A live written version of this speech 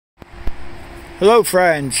Hello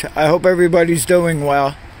friends, I hope everybody's doing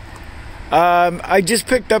well. I just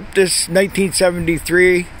picked up this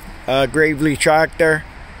 1973 Gravely tractor.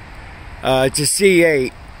 It's a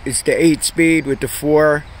C8. It's the 8-speed with the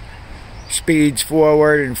 4 speeds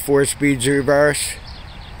forward and 4 speeds reverse.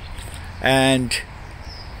 And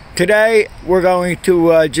today we're going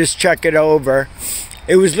to just check it over.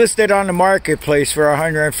 It was listed on the marketplace for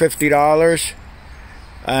 $150.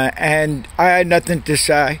 And I had nothing to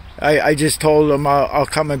say. I just told them I'll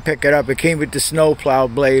come and pick it up. It came with the snowplow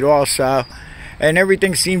blade also, and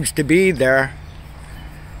everything seems to be there.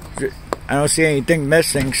 I don't see anything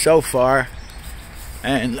missing so far.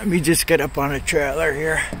 And let me just get up on a trailer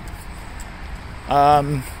here.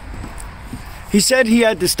 He said he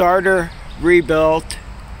had the starter rebuilt,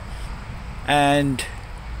 and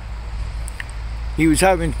he was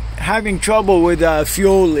having trouble with a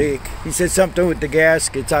fuel leak. He said something with the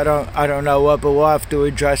gaskets. I don't know what, but we'll have to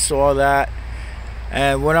address all that.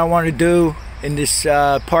 And what I want to do in this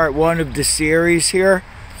part 1 of the series here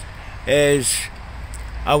is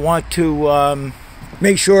I want to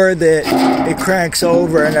make sure that it cranks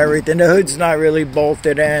over and everything. The hood's not really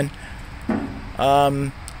bolted in.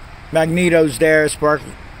 Magneto's there, spark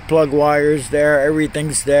plug wires there,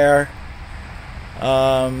 everything's there.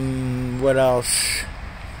 What else?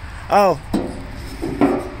 Oh,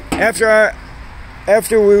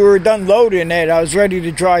 after we were done loading it, I was ready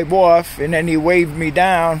to drive off, and then he waved me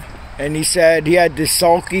down, and he said he had this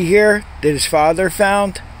sulky here that his father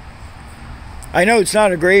found. I know it's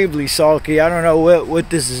not a Gravely sulky. I don't know what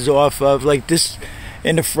this is off of. Like this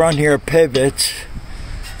in the front here pivots.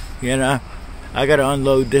 You know, I gotta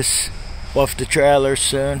unload this off the trailer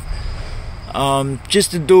soon.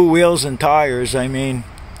 Just the dual wheels and tires. I mean,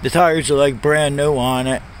 the tires are like brand new on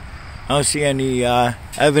it. I don't see any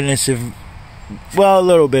evidence of, well, a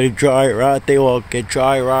little bit of dry rot. They all get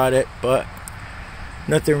dry rotted, but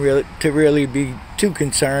nothing really to really be too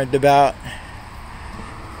concerned about.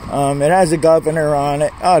 It has a governor on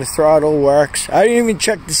it. Oh, the throttle works. I didn't even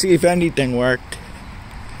check to see if anything worked.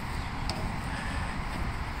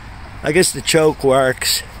 I guess the choke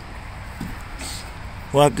works.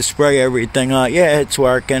 We'll have to spray everything out. Yeah, it's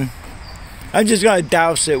working. I'm just going to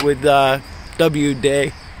douse it with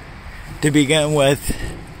WD to begin with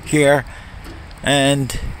here.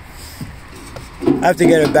 And I have to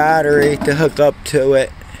get a battery to hook up to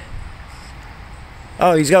it.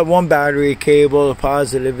 Oh, he's got one battery cable. The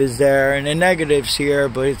positive is there. And the negative's here,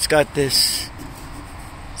 but it's got this.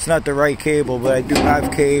 It's not the right cable, but I do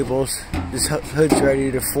have cables. This hood's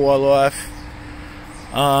ready to fall off.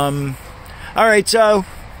 Alright, so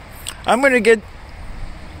I'm going to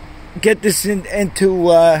get this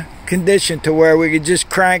into condition to where we could just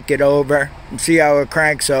crank it over and see how it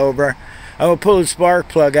cranks over. I'm going to pull the spark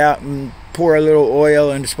plug out and pour a little oil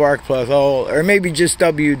in the spark plug hole, or maybe just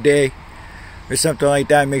WD or something like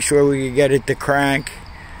that. Make sure we can get it to crank.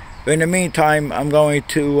 But in the meantime, I'm going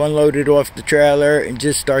to unload it off the trailer and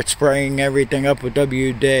just start spraying everything up with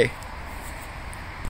WD.